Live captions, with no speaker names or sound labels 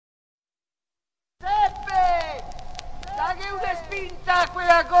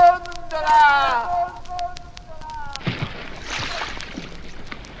quella gondola!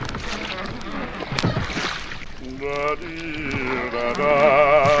 Da di da da,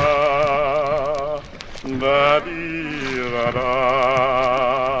 da di da da,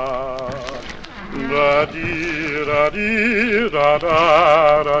 da di da di da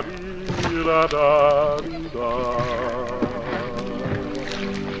da, da di da da di da,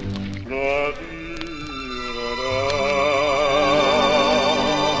 da di da da.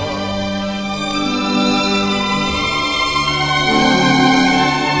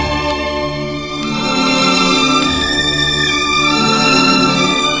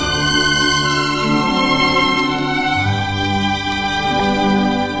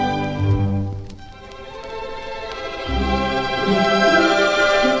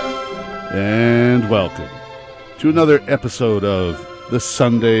 And welcome to another episode of the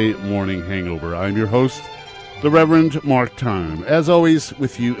Sunday Morning Hangover. I'm your host, the Reverend Marc Time. As always,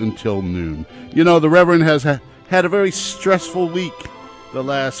 with you until noon. You know, the Reverend has had a very stressful week the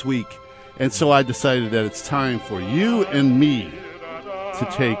last week, and so I decided that it's time for you and me to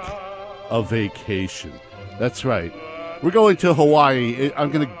take a vacation. That's right. We're going to Hawaii.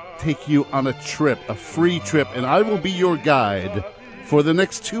 I'm going to take you on a trip, a free trip, and I will be your guide for the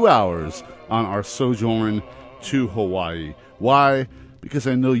next 2 hours on our sojourn to Hawaii. Why? Because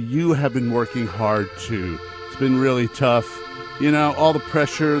I know you have been working hard too. It's been really tough. You know, all the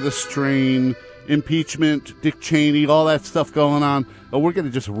pressure, the strain, impeachment, Dick Cheney, all that stuff going on. But we're going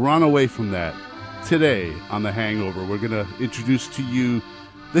to just run away from that. Today on The Hangover, we're going to introduce to you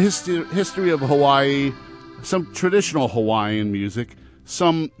the history of Hawaii, some traditional Hawaiian music,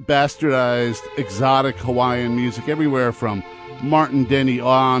 some bastardized, exotic Hawaiian music, everywhere from Martin Denny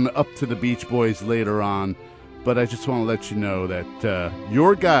on up to the Beach Boys later on. But I just want to let you know that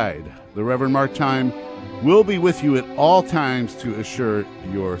your guide, the Reverend Marc Time, will be with you at all times to assure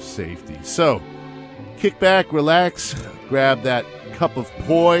your safety. So kick back, relax, grab that cup of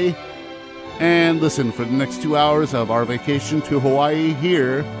poi, and listen for the next 2 hours of our vacation to Hawaii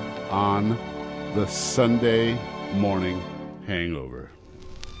here on the Sunday Morning Hangover.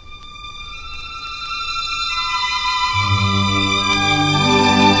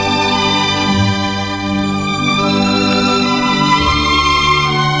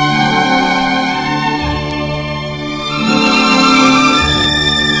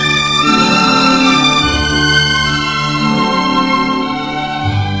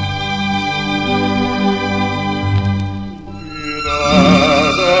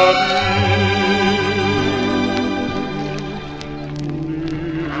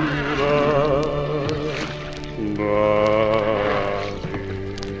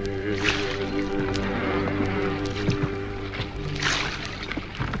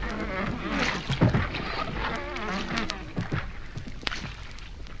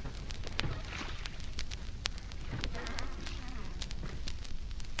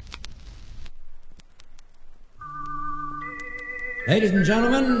 Ladies and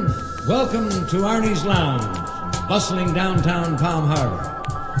gentlemen, welcome to Arnie's Lounge, bustling downtown Palm Harbor.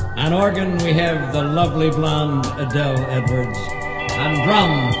 On organ, we have the lovely blonde Adele Edwards. On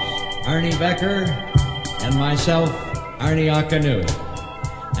drums, Arnie Becker, and myself, Arnie Akanu.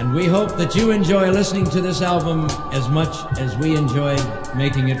 And we hope that you enjoy listening to this album as much as we enjoyed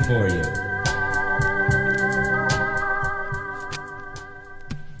making it for you.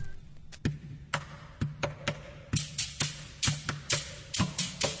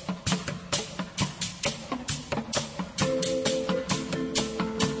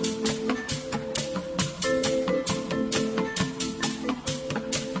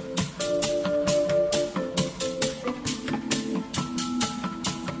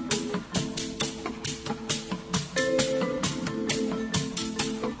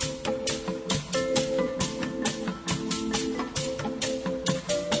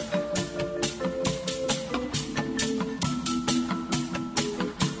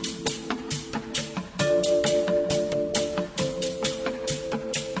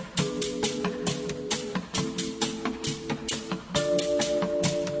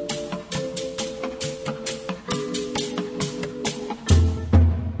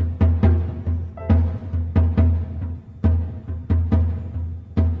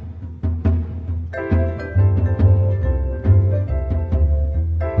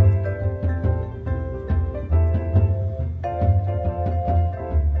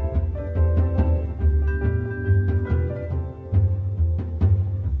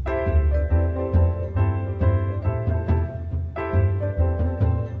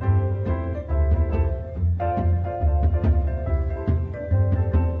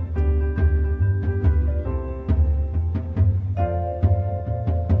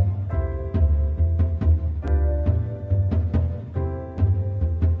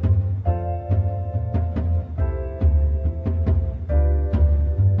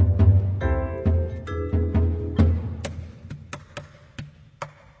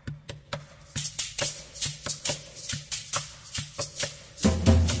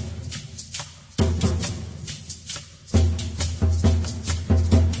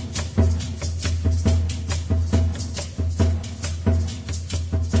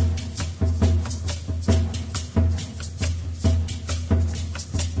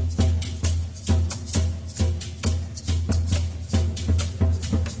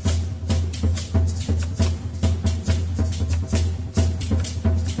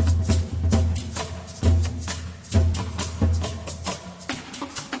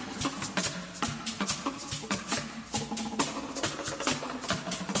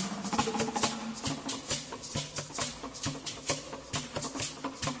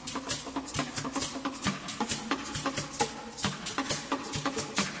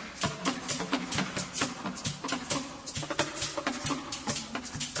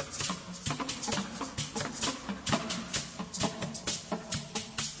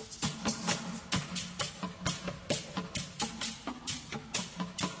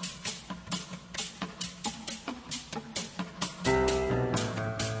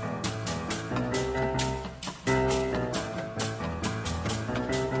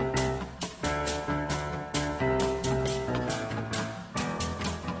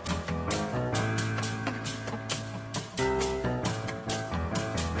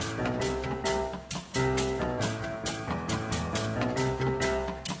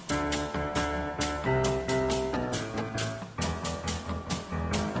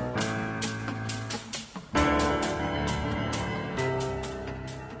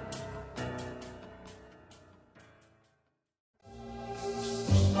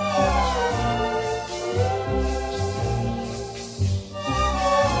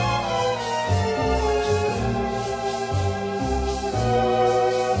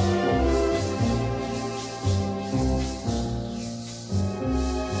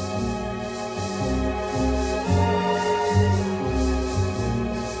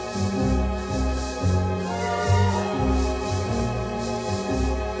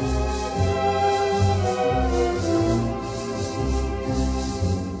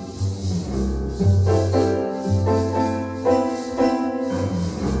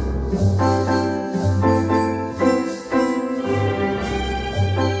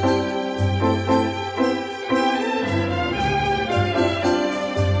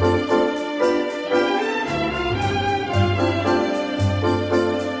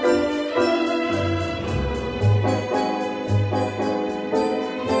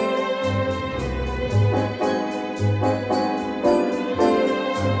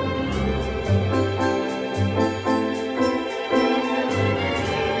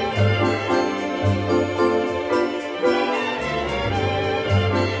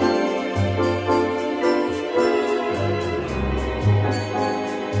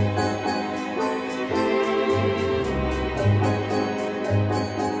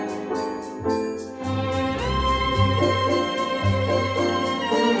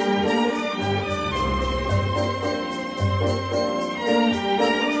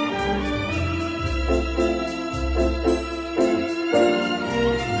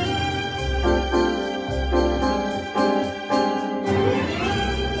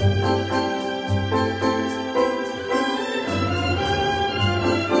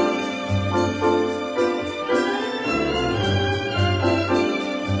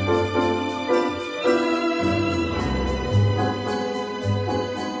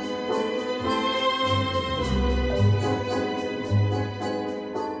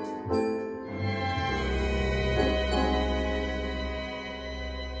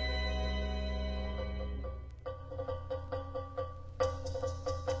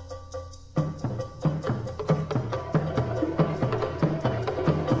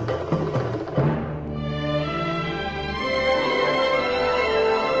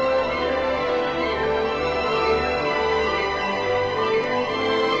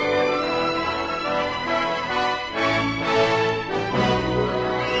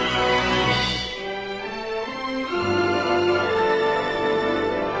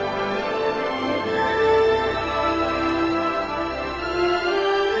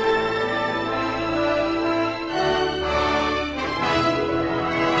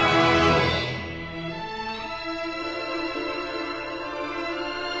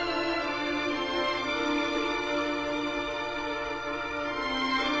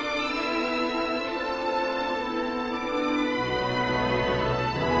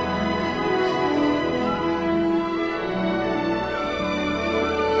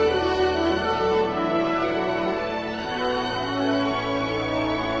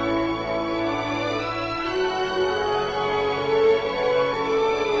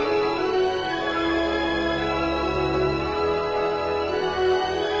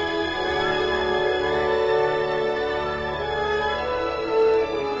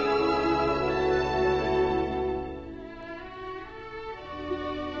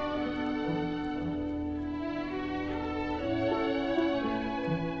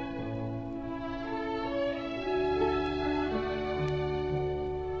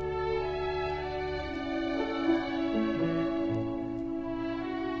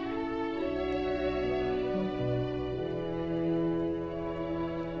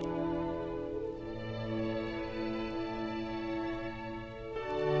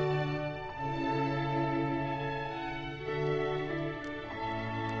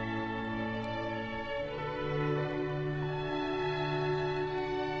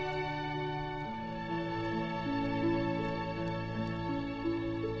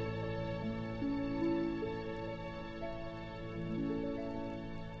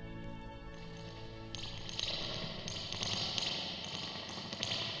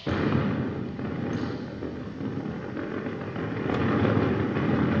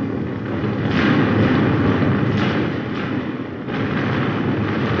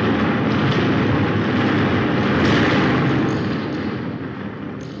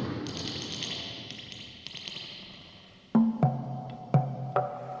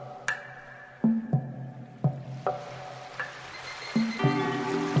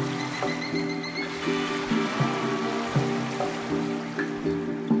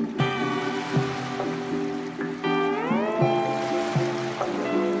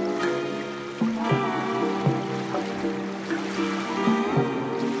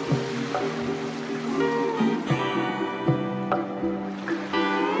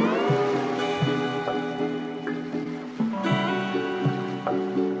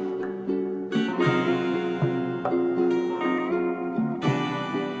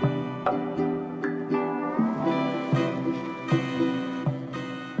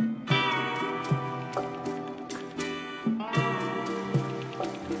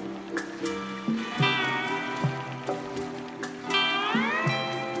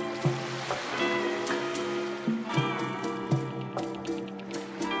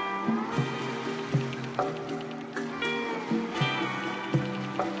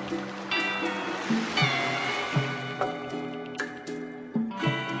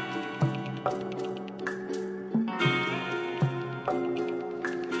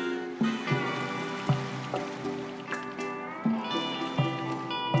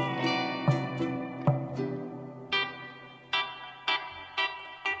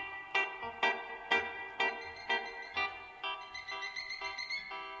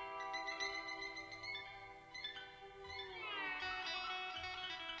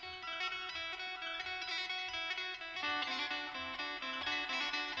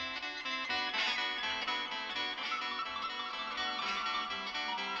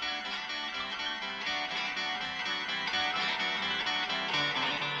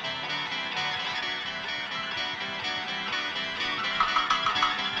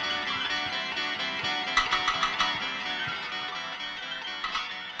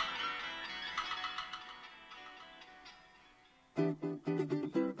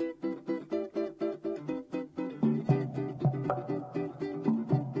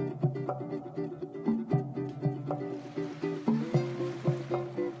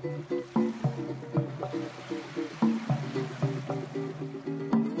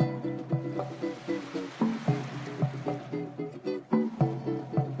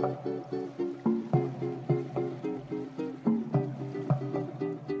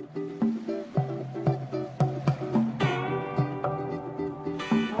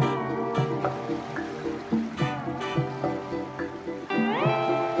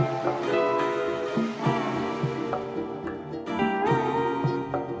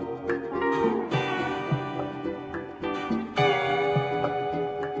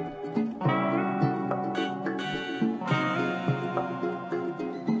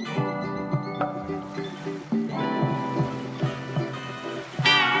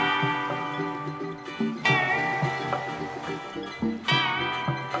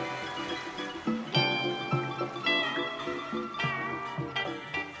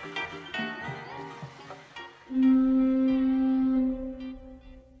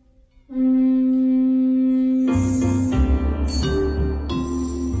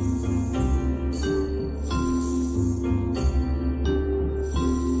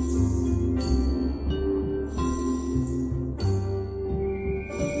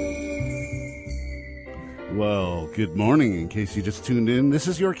 Well, good morning. In case you just tuned in, this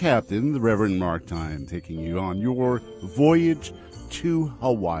is your captain, the Reverend Marc Time, taking you on your voyage to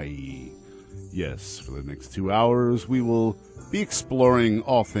Hawaii. Yes, for the next 2 hours, we will be exploring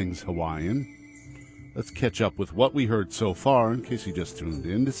all things Hawaiian. Let's catch up with what we heard so far, in case you just tuned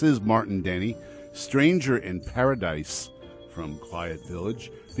in. This is Martin Denny, Stranger in Paradise from Quiet Village.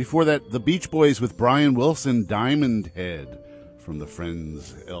 Before that, the Beach Boys with Brian Wilson, Diamond Head from the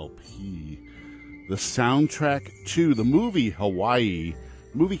Friends LP. The soundtrack to the movie Hawaii.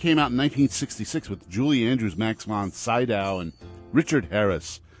 The movie came out in 1966 with Julie Andrews, Max von Sydow, and Richard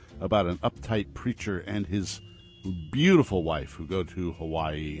Harris, about an uptight preacher and his beautiful wife who go to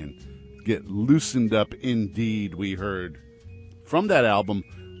Hawaii and get loosened up indeed. We heard from that album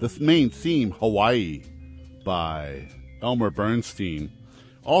the main theme, Hawaii, by Elmer Bernstein.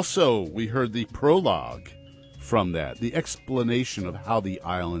 Also, we heard the prologue from that, the explanation of how the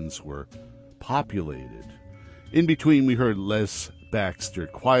islands were populated. In between, we heard Les Baxter,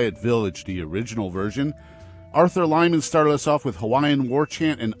 Quiet Village, the original version. Arthur Lyman started us off with Hawaiian War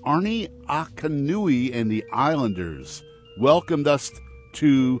Chant, and Arnie Akanui and the Islanders welcomed us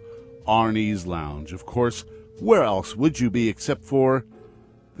to Arnie's Lounge. Of course, where else would you be except for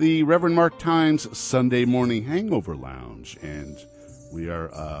the Reverend Marc Time's Sunday Morning Hangover Lounge? And we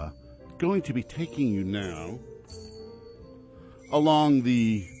are going to be taking you now along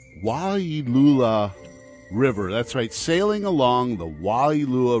the Waialua River. That's right, sailing along the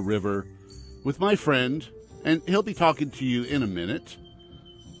Waialua River with my friend, and he'll be talking to you in a minute,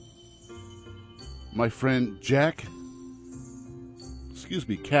 my friend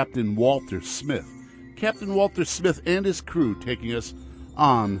Captain Walter Smith. Captain Walter Smith and his crew taking us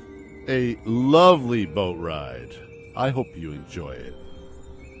on a lovely boat ride. I hope you enjoy it.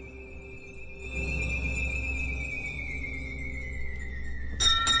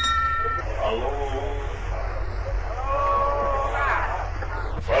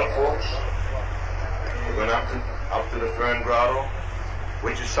 folks. We're going up to the Fern Grotto,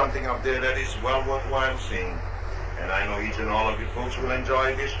 which is something up there that is well worthwhile seeing. And I know each and all of you folks will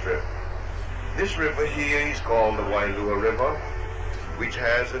enjoy this trip. This river here is called the Wailua River, which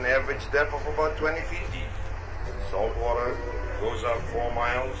has an average depth of about 20 feet deep. Salt water goes up 4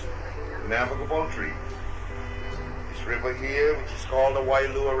 miles, navigable tree. This river here, which is called the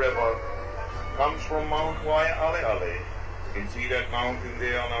Wailua River, comes from Mount Waialeale. You can see that mountain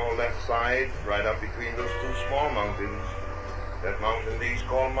there on our left side, right up between those two small mountains. That mountain there is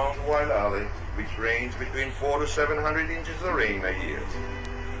called Mount Waialeale, which rains between 400 to 700 inches of rain a year.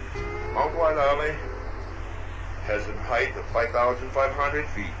 Mount Waialeale has a height of 5,500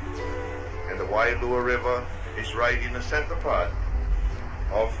 feet, and the Wailua River is right in the center part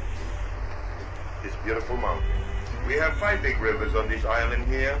of this beautiful mountain. We have 5 big rivers on this island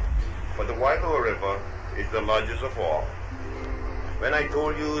here, but the Wailua River is the largest of all. When I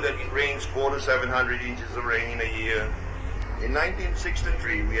told you that it rains 400 to 700 inches of rain in a year, in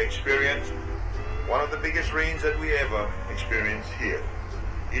 1963 we experienced one of the biggest rains that we ever experienced here.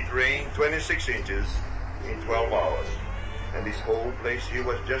 It rained 26 inches in 12 hours, and this whole place here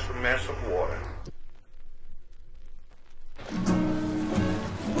was just a mess of water.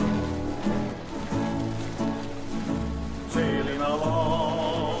 Sailing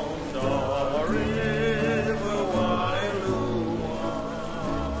along the river Wailua,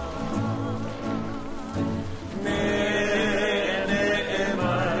 ne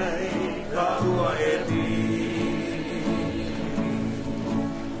mai kahua e ti,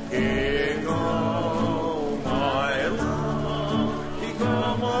 e ngau mai la, ki ka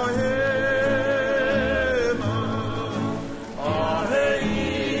mohe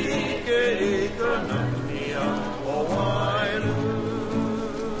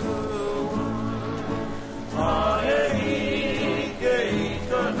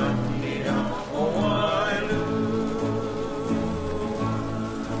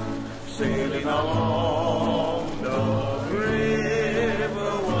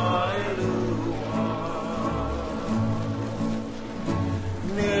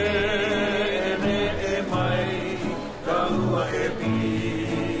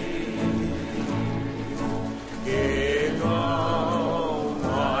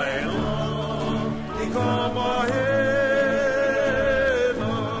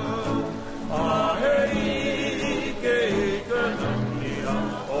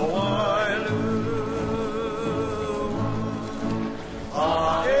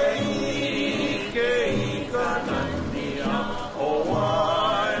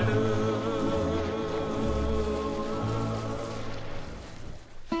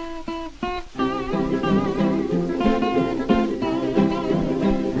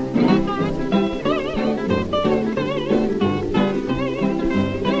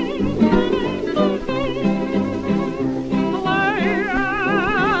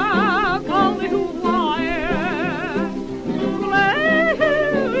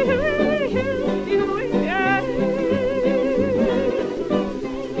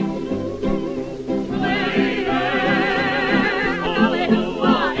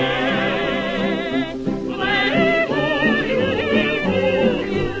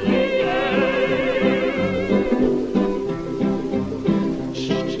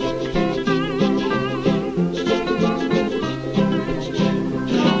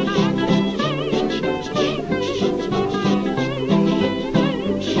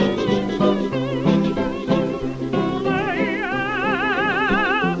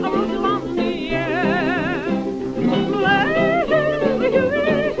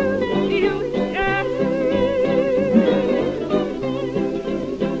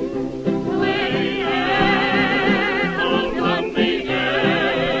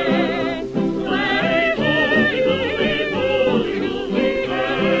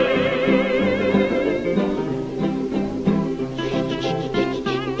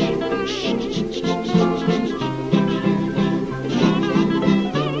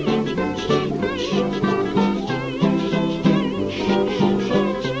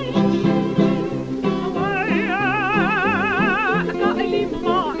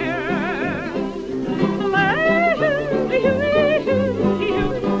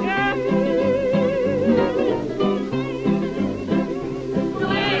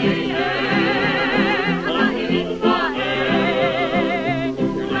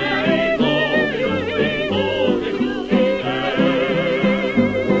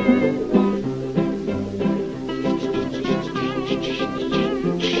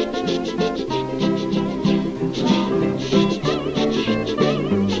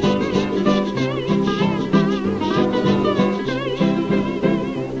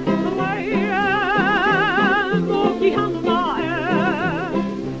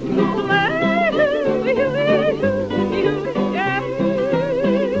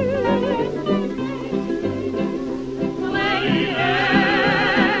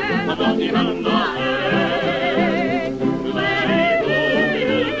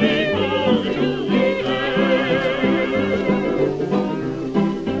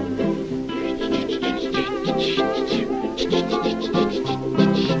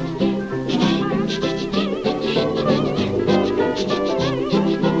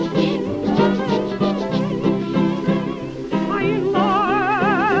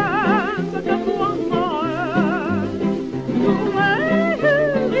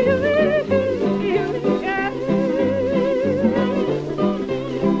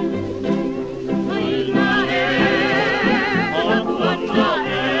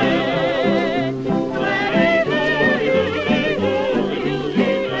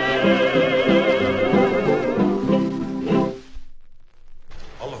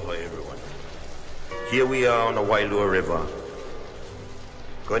Here we are on the Wailua River,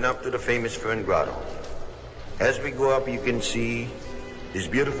 going up to the famous Fern Grotto. As we go up, you can see this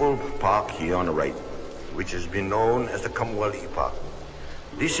beautiful park here on the right, which has been known as the Kamwali Park.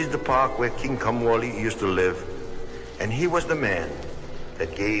 This is the park where King Kamwali used to live, and he was the man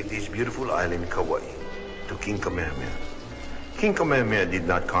that gave this beautiful island, Kauai, to King Kamehameha. King Kamehameha did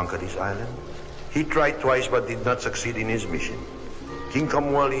not conquer this island. He tried twice but did not succeed in his mission. King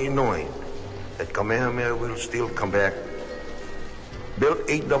Kamwali, knowing that Kamehameha will still come back, built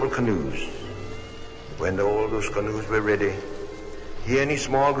 8 double canoes. When all those canoes were ready, he and his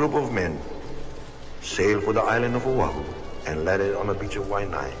small group of men sailed for the island of Oahu and landed on the beach of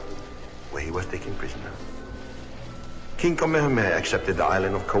Waianae, where he was taken prisoner. King Kamehameha accepted the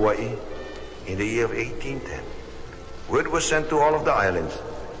island of Kauai in the year of 1810. Word was sent to all of the islands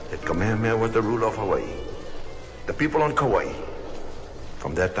that Kamehameha was the ruler of Hawaii. The people on Kauai,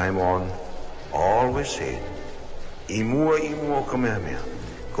 from that time on, always said, "Imua, imua, Kamehameha."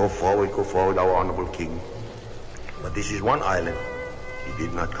 Go forward, our honorable king. But this is one island he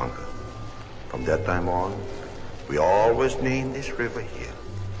did not conquer. From that time on, we always name this river here,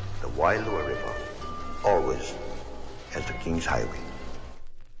 the Wailua River, always as the King's Highway.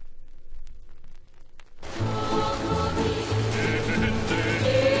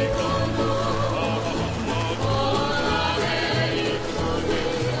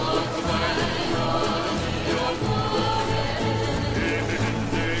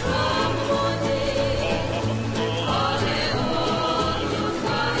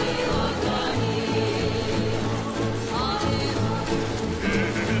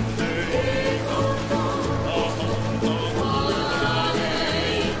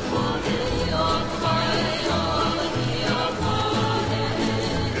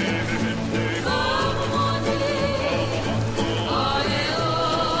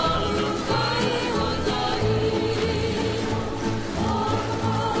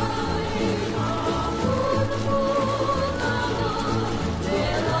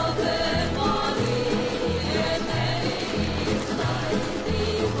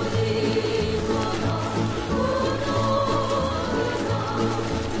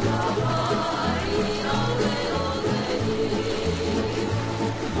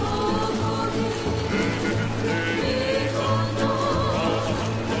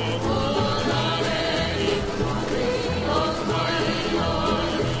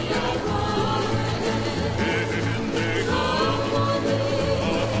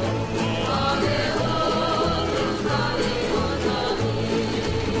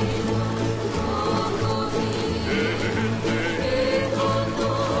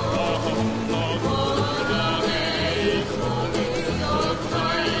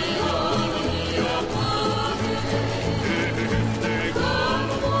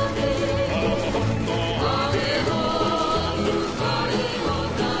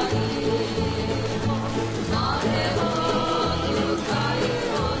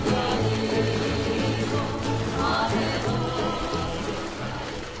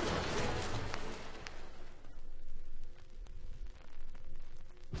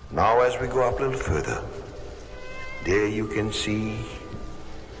 Now as we go up a little further, there you can see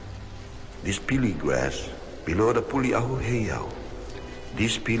this pili grass below the Puli'ahu Heiau.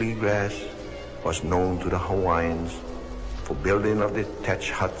 This pili grass was known to the Hawaiians for building of the thatch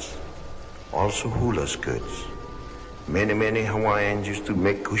huts, also hula skirts. Many Hawaiians used to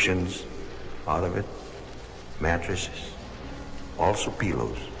make cushions out of it, mattresses, also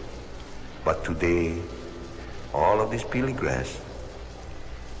pillows. But today, all of this pili grass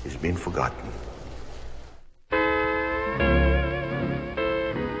has been forgotten.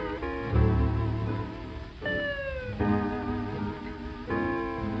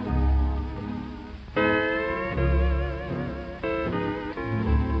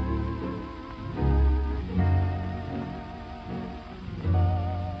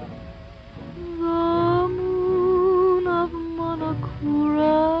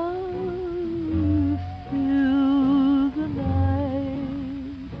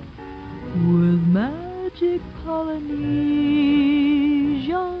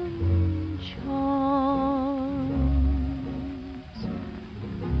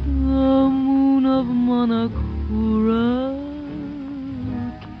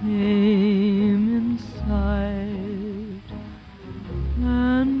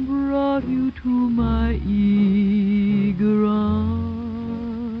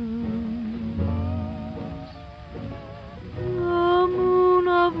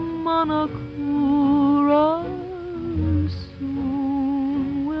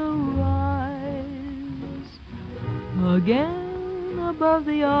 again above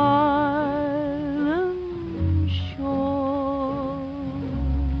the island shore.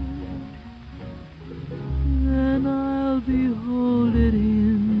 Then I'll behold it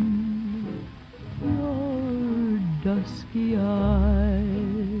in your dusky eyes,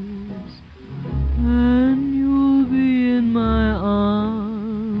 and you'll be in my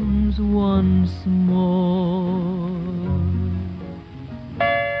arms once more.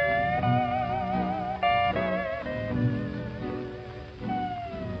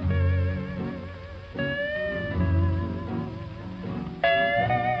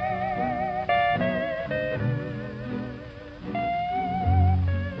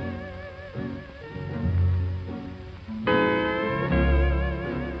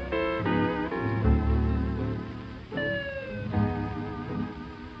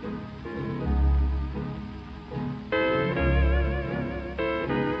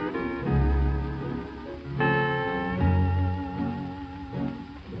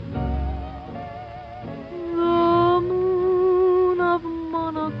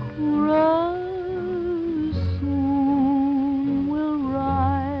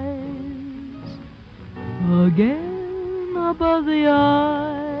 Again above the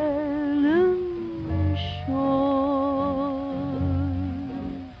island shore,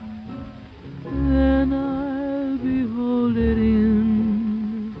 then I'll behold it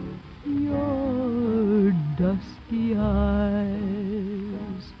in your dusky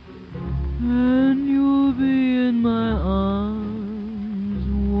eyes, and you'll be in my arms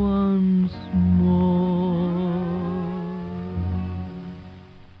once more.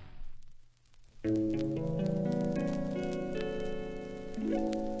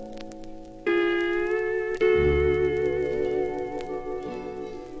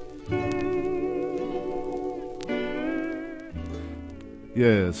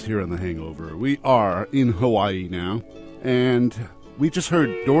 Yes, here on The Hangover. We are in Hawaii now, and we just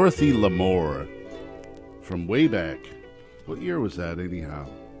heard Dorothy Lamour from way back. What year was that, anyhow?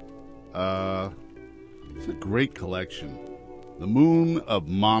 It's a great collection. The Moon of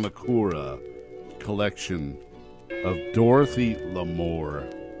Monokura collection of Dorothy Lamour.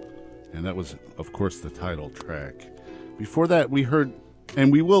 And that was, of course, the title track. Before that, we heard,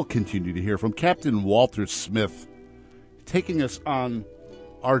 and we will continue to hear, from Captain Walter Smith, taking us on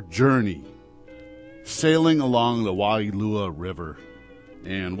our journey, sailing along the Wailua River.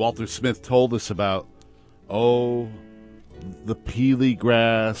 And Walter Smith told us about, the peely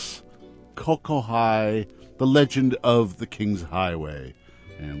grass, Kokohai, the legend of the King's Highway.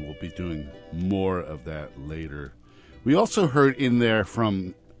 And we'll be doing more of that later. We also heard in there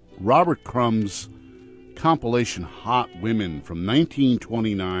from Robert Crumb's compilation Hot Women from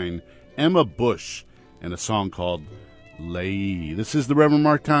 1929, Emma Bush, and a song called Lay. This is the Reverend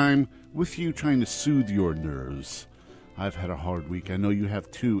Marc Time with you, trying to soothe your nerves. I've had a hard week. I know you have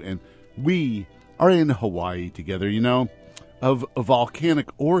too. And we are in Hawaii together, of a volcanic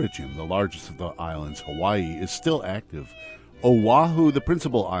origin. The largest of the islands, Hawaii, is still active. Oahu, the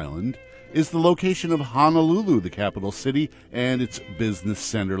principal island, is the location of Honolulu, the capital city, and its business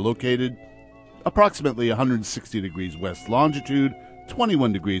center, located approximately 160 degrees west longitude,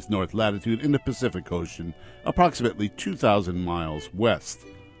 21 degrees north latitude in the Pacific Ocean, approximately 2,000 miles west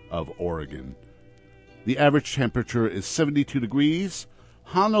of Oregon. The average temperature is 72 degrees.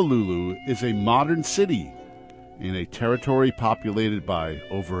 Honolulu is a modern city in a territory populated by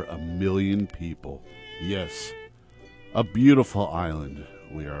over 1 million people. Yes, a beautiful island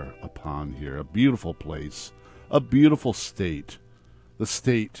we are upon here, a beautiful place, a beautiful state, the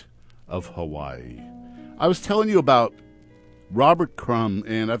state of Hawaii. I was telling you about Robert Crumb,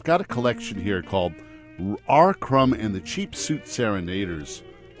 and I've got a collection here called R. Crumb and the Cheap Suit Serenaders,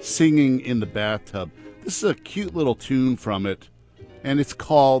 Singing in the Bathtub. This is a cute little tune from it, and it's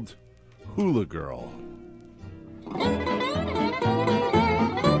called Hula Girl.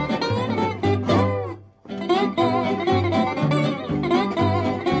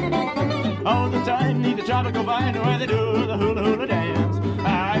 All the time neath the tropical vine where they do the hula hula dance.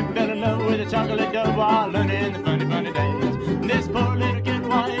 I fell in love with a chocolate dove while learning the funny funny dance. This poor little kid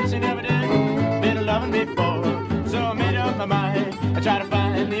wise, she never did been a loving before. So I made up my mind, I tried to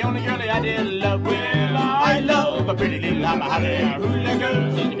find the only girl that I did love. Well, I love a pretty little hopper holly hula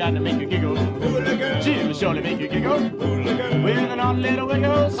girl. She's got to make you giggle. Hula girl. She'll surely make you giggle. Hula girl. With an odd little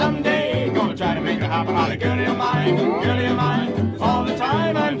wiggle someday. Gonna try to make a hopper holly girlie of mine. Girlie of mine. All the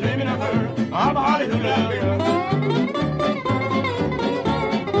time I'm dreaming of her. Hopper holly hula girl.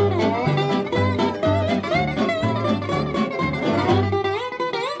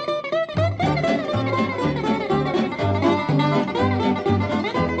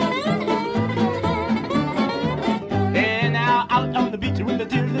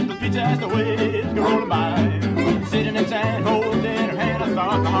 sweet as the waves go rolling by. Sitting in sand, holding her hand, I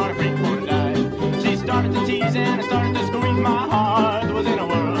thought my heart would break would die. She started to tease and I started to squeeze my heart. There was in a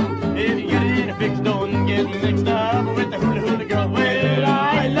world. If you get it in a fix, don't get mixed up with the hula hula girl. Well,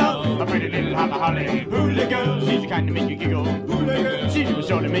 I love a pretty little holla holly hula girl. She's the kind to make you giggle. Hula girl. She will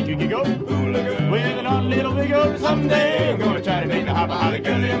surely make you giggle. Hula girl. With an odd little wiggle. Someday I'm gonna try to make the hopper holly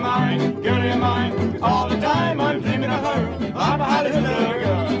girl of mine, girl of mine. All the time I'm dreaming of her, hopper holly hula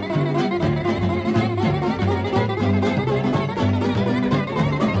girl.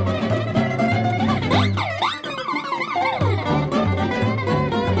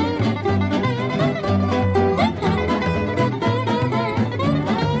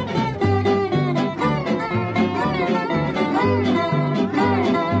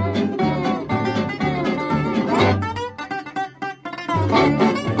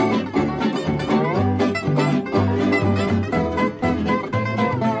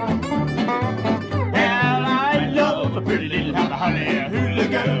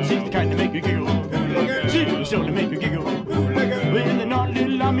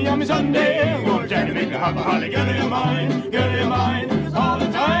 Someday I'm gonna try to make a hopper holly girl of mine, girl of mine. All the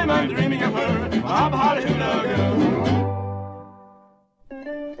time I'm dreaming of her, a hopper holly hula girl.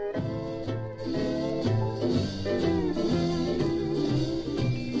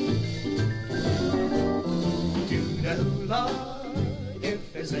 Do the hula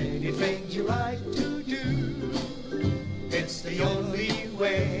if there's anything you like to do. It's the only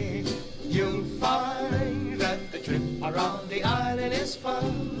way you'll find that the trip around the island is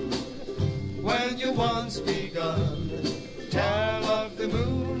fun. When you once begun, tell of the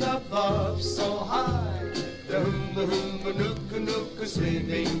moon above so high, the hoomba hoomba nooka nooka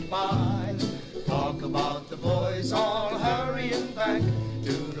swimming by. Talk about the boys all hurrying back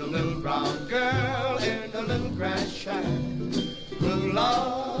to the little brown girl in the little grass shack.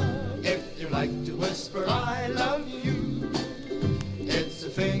 Hula, if you like to whisper I love you, it's a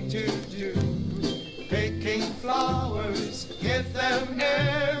thing to do. Picking flowers, get them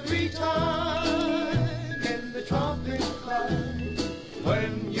every time in the tropic climate.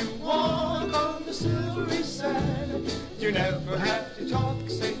 When you walk on the silvery sand, you never have to talk,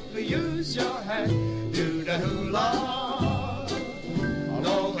 simply use your hand. Do the hula,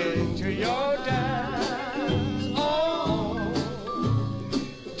 go into your dance. Oh,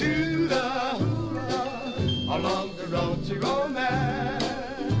 do the hula along the road to romance.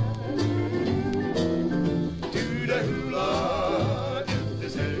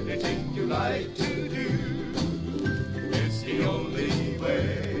 Like to do, it's the only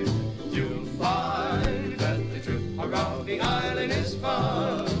way you'll find that the trip around the island is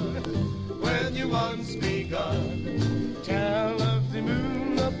fun. When you once begun, tell of the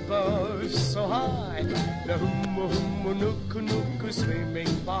moon above so high, the hoomba hoomba nooka nooka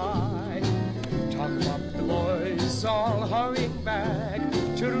swimming by. Talk about the boys all hurrying back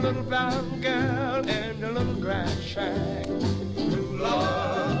to the little brown girl in the little grass shack.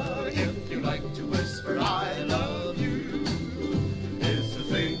 Hula, if you like to whisper I love you, it's the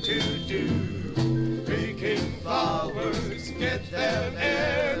thing to do. Picking flowers, get them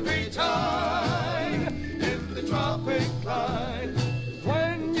every time in the tropic climate.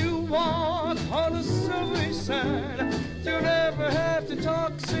 When you walk on a silvery sand, you never have to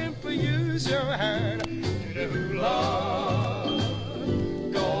talk, simply use your hand. Do the hula,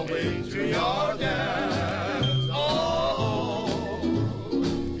 go into your dance.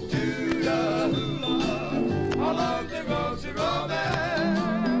 Along the road to romance.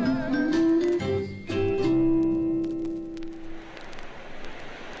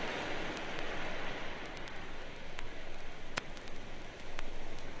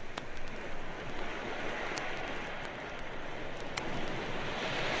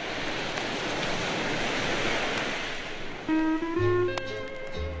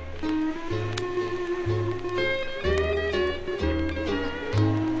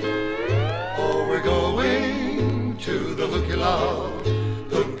 Oh, we're going to the hooky law,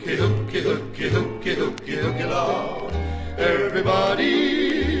 hooky, hooky, hooky, hooky, hooky, hooky law.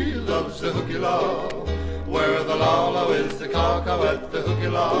 Everybody loves the hooky law, where the lala is the caca at the hooky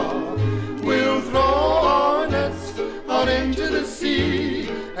law. We'll throw our nets out into the sea,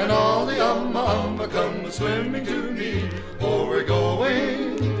 and all the umma come swimming to me. Oh, we're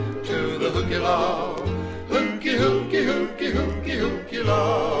going to the hooky law, hooky, hooky, hooky, hooky, hooky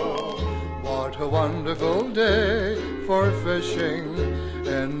law. What a wonderful day for fishing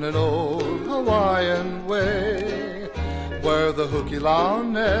in an old Hawaiian way, where the hooky law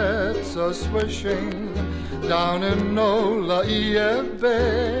nets are swishing down in Nolaia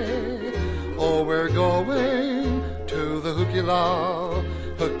Bay. Oh, we're going to the hooky law,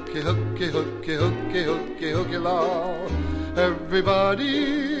 hooky, hooky, hooky, hooky, hooky, hooky, hooky law.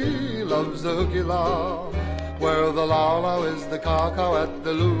 Everybody loves the hooky law. Where the law is the caw at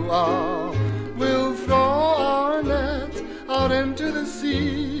the luau. We'll throw our net out into the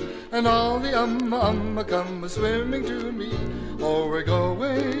sea, and all the come swimming to me. Oh, we're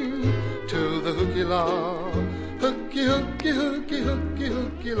going to the hooky law. Hooky, hooky, hooky, hooky,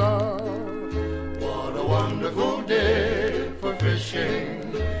 hooky law. What a wonderful day for fishing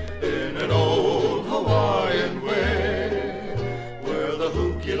in an old Hawaiian way, where the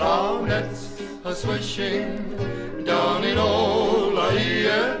hooky law nets are swishing down in old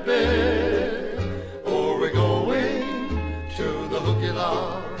Laie Bay. Oh, we're going to the hooky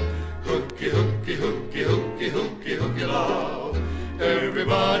law. Hooky, hooky, hooky, hooky, hooky, hooky law.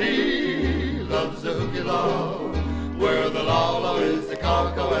 Everybody loves the hooky law. Where the law is the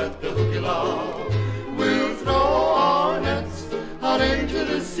caw at the hooky law. We'll throw our nets out into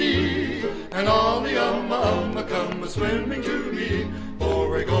the sea, and all the come swimming to me. For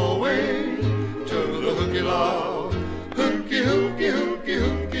we're going to the hooky law. Hooky, hooky, hooky,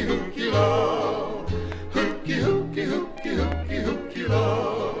 hooky, hooky law. Hooky, hooky, hooky, hooky, hooky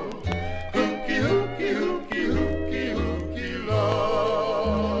law. Hooky, hooky, hooky, hooky, hooky law.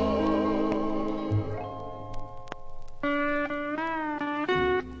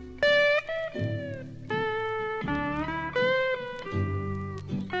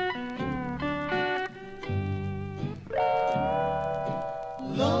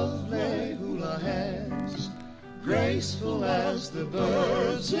 Lovely hula hands, graceful as the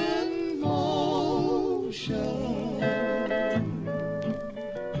birds in motion,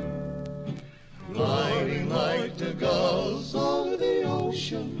 gliding like the gulls over the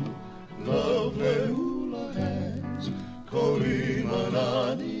ocean. Lovely hula hands,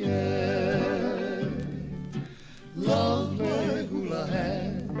 Kolimanani. Lovely hula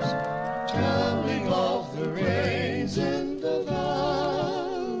hands, telling of the rains in the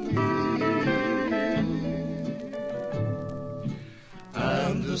valley,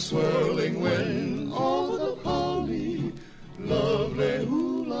 and the swirling wind over the pali. Lovely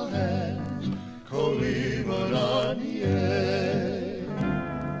hula hands, Kolimanani.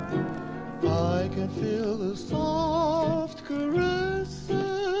 I can feel the soft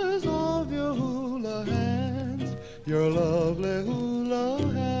caresses of your hula hands, your lovely hula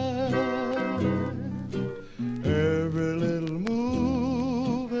hands. Every little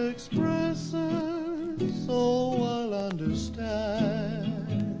move expresses, so I'll understand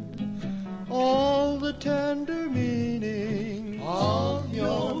all the tender meaning of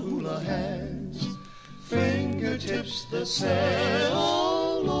your hula hands. Fingertips that say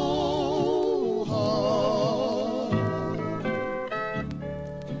aloha.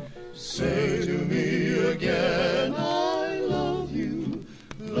 Say to me again, I love you.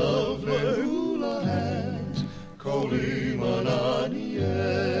 Lovely hula hands, Kolimanani.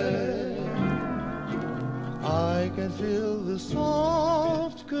 I can feel the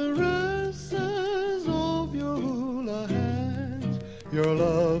soft caresses of your hula hands, your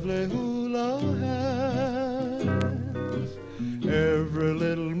lovely hula hands. Every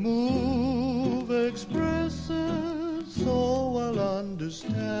little move expresses, so I'll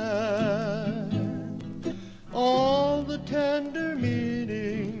understand all the tender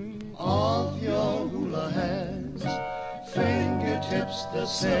meaning of your hula hands. Fingertips that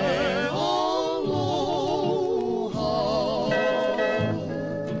say aloha.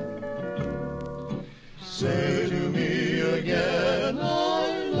 Say to me again,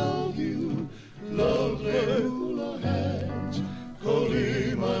 I love you. Lovely hula hands,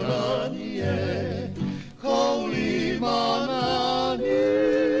 Kolimanani, Kolimanani.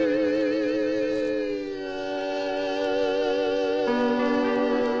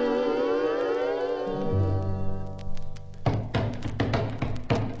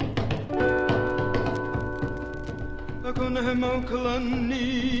 Akona he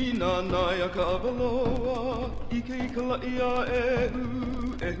maukalani na naya ka avaloa, ike I kalaia ehu,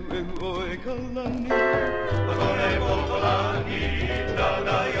 ehu ehu o e kalani. Akona he maukalani na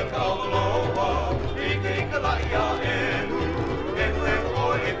naya ka avaloa, ike I kalaia ehu, ehu ehu o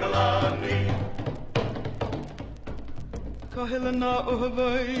e kalani. Ka hele na o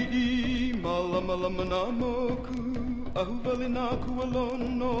Hawaii, malama lama na moku, ahuvali na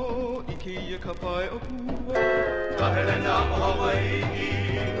kualono, ike ia ka pai o pua. Ka hele na o Hawaii,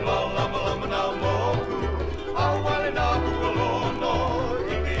 malama lama na moku, ahuvali na kualono,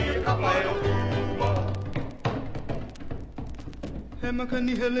 ike ia ka pai o pua. He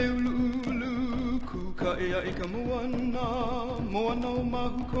makani hele ulu ulu, ku Ka ea I ka moana, moana o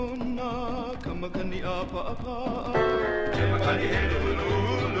mahu kona, ka makani a pa'a. Ke makani he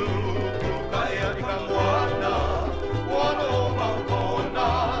lulu, ka ea I ka moana, moana o mahu kona,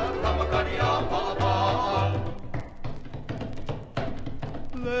 ka makani a pa'a.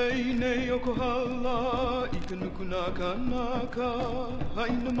 Lei nei o ko hala, I ka nukuna kanaka,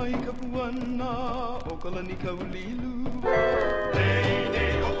 haina mai ka puana, o ka lani ka ulilu. Lei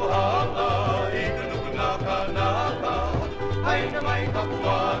nei o ko hala, I ka nukuna kanaka, haina mai ka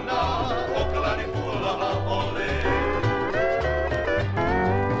puana, o ka lani pulaha ole.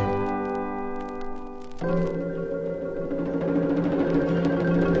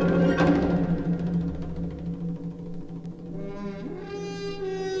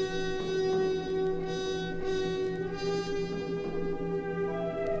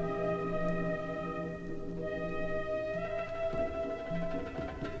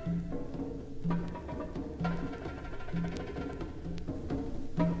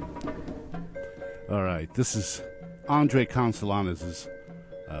 All right, this is Andre Constelanos'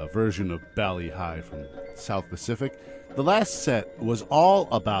 version of Bali High from South Pacific. The last set was all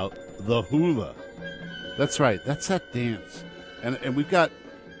about the hula. That's right, that's that dance. And we've got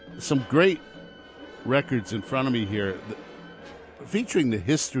some great records in front of me here featuring the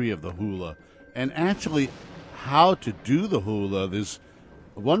history of the hula and actually how to do the hula. There's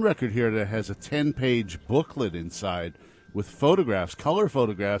one record here that has a 10-page booklet inside with photographs, color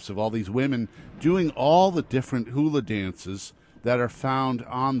photographs of all these women doing all the different hula dances that are found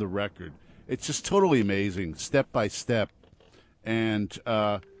on the record. It's just totally amazing, step by step. And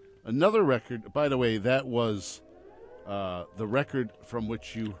another record, by the way, that was the record from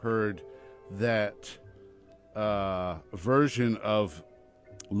which you heard that version of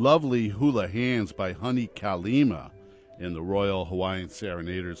Lovely Hula Hands by Honey Kalima in the Royal Hawaiian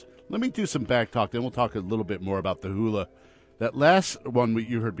Serenaders. Let me do some back talk, then we'll talk a little bit more about the hula. That last one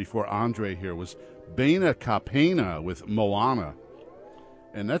you heard before Andre here was Bena Kapena with Moana.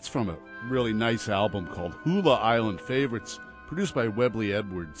 And that's from a really nice album called Hula Island Favorites, produced by Webley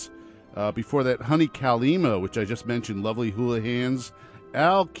Edwards. Before that, Honey Kalima, which I just mentioned, Lovely Hula Hands,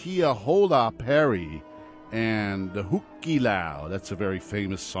 Al Kia Hola Perry, and the Hukilau. That's a very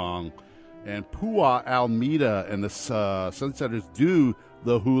famous song. And Pua Almeida and the Sunsetters do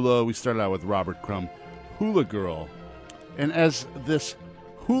the hula. We started out with Robert Crumb, Hula Girl. And as this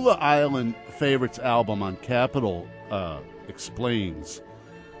Hula Island Favorites album on Capitol explains,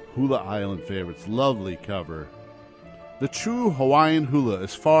 Hula Island Favorites, lovely cover. The true Hawaiian hula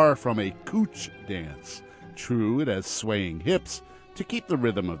is far from a cooch dance. True, it has swaying hips to keep the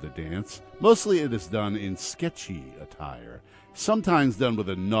rhythm of the dance. Mostly it is done in sketchy attire, sometimes done with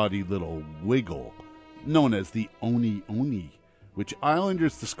a naughty little wiggle, known as the oni oni, which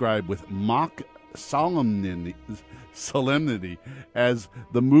islanders describe with mock solemnity as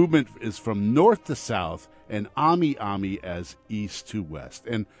the movement is from north to south and ami ami as east to west.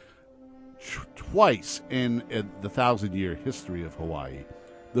 And twice in the 1,000-year history of Hawaii,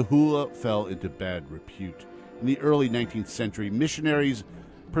 the hula fell into bad repute. In the early 19th century, missionaries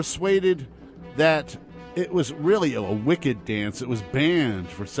persuaded that it was really a wicked dance. It was banned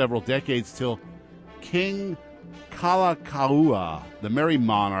for several decades till King Kalakaua, the merry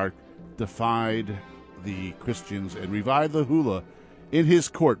monarch, defied the Christians and revived the hula in his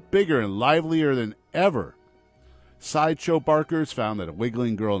court, bigger and livelier than ever. Sideshow barkers found that a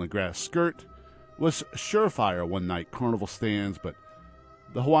wiggling girl in a grass skirt was surefire one-night carnival stands, but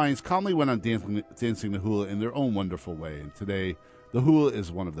the Hawaiians calmly went on dancing the hula in their own wonderful way, and today the hula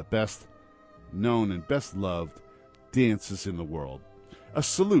is one of the best known and best loved dances in the world. A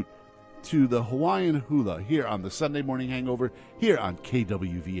salute to the Hawaiian hula here on the Sunday Morning Hangover, here on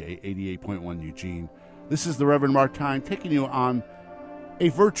KWVA 88.1 Eugene. This is the Reverend Marc Time taking you on a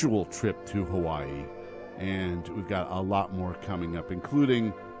virtual trip to Hawaii, and we've got a lot more coming up,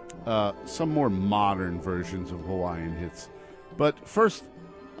 including some more modern versions of Hawaiian hits. But first,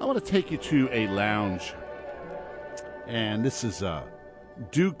 I want to take you to a lounge, and this is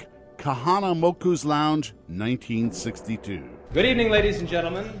Duke Kahanamoku's Lounge, 1962. Good evening, ladies and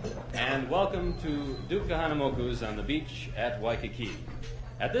gentlemen, and welcome to Duke Kahanamoku's on the beach at Waikiki.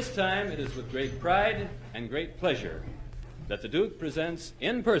 At this time, it is with great pride and great pleasure that the Duke presents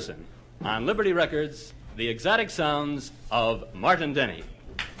in person on Liberty Records the exotic sounds of Martin Denny.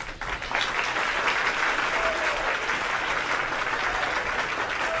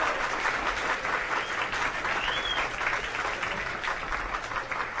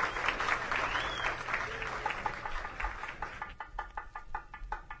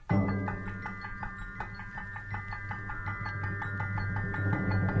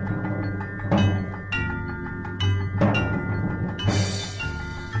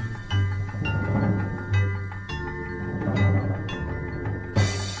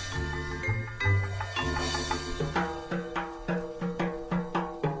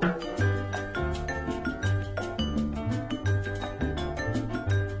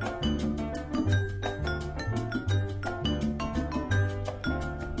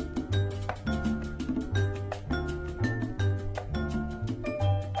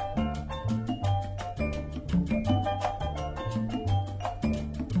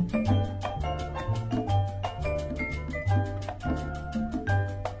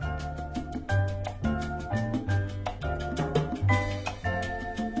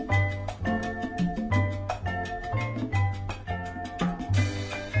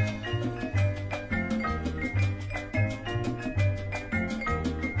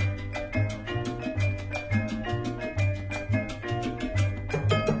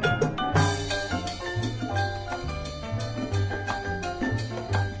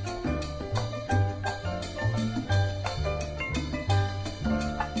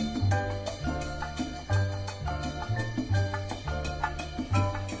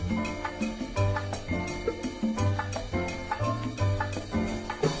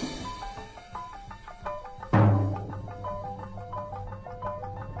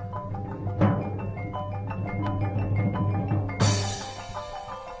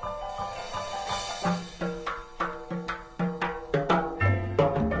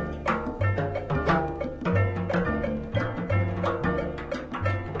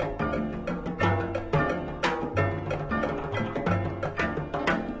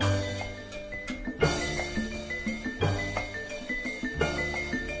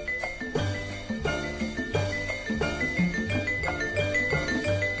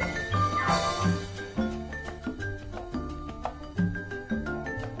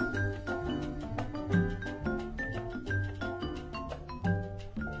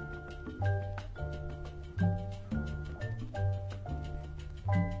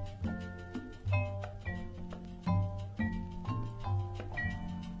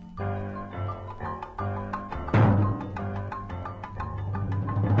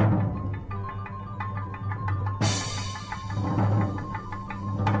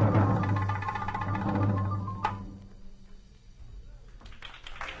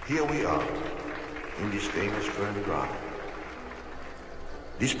 Here we are, in this famous fern grotto.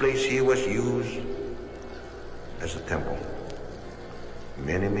 This place here was used as a temple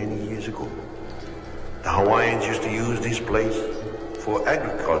many, many years ago. The Hawaiians used to use this place for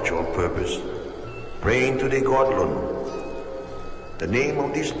agricultural purpose, praying to their god Lunu. The name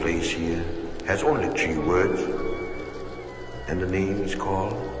of this place here has only 3 words, and the name is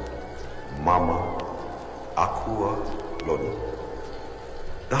called Mama Akua Lonu.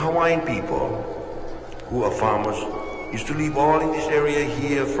 The Hawaiian people, who are farmers, used to live all in this area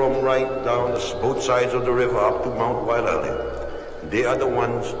here from right down both sides of the river up to Mount Wailele. They are the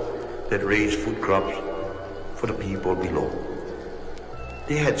ones that raise food crops for the people below.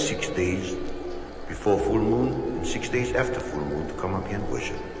 They had 6 days before full moon and 6 days after full moon to come up here and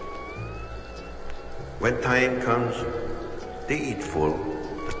worship. When time comes, they eat full,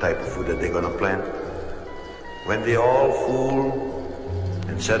 the type of food that they're gonna plant. When they're all full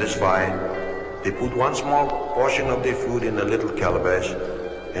and satisfied, they put one small portion of their food in a little calabash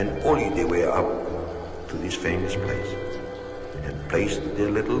and only their way up to this famous place and place their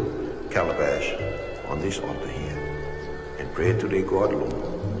little calabash on this altar here and pray to their god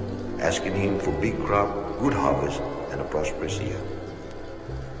Lunu, asking him for big crop, good harvest, and a prosperous year.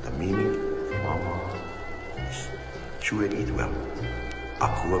 The meaning of Mama is chew and eat well.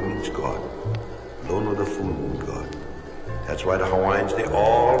 Akua means God. Lono the full moon god. That's why the Hawaiians, they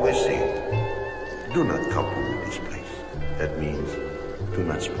always say, do not kapu with this place. That means do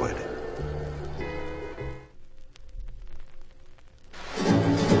not spoil it.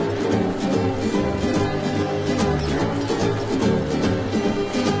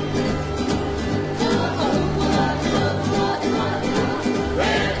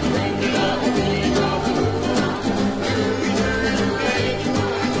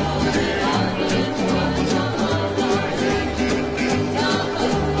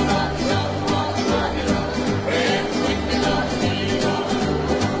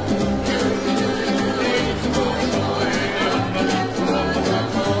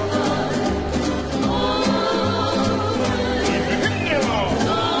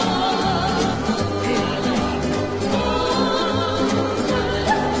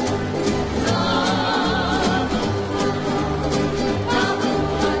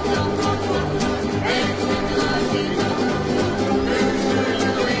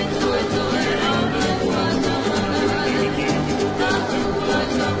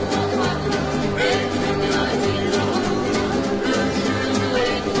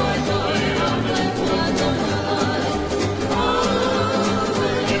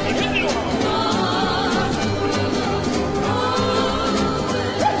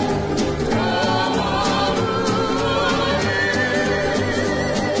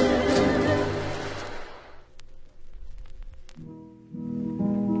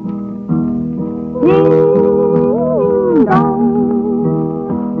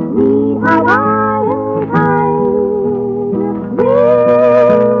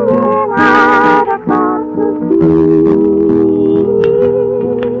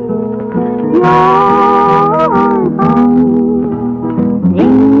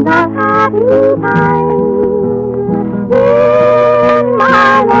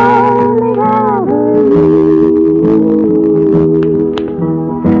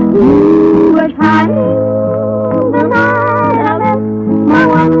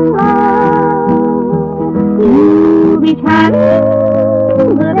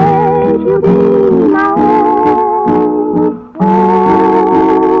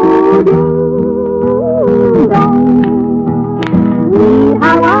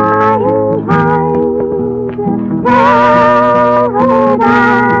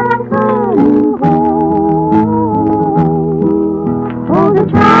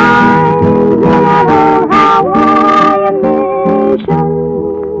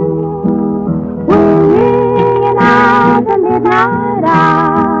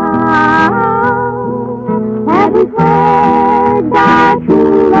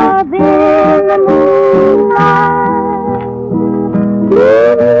 Love in the moonlight.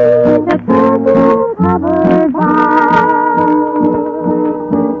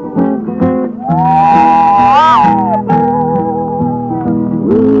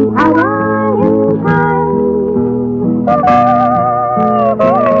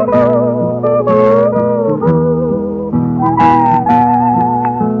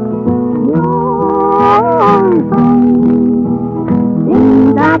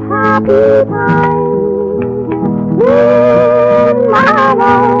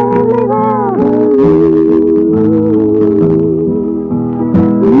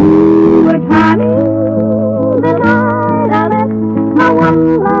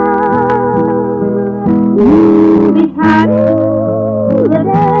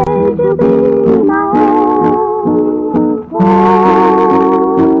 to be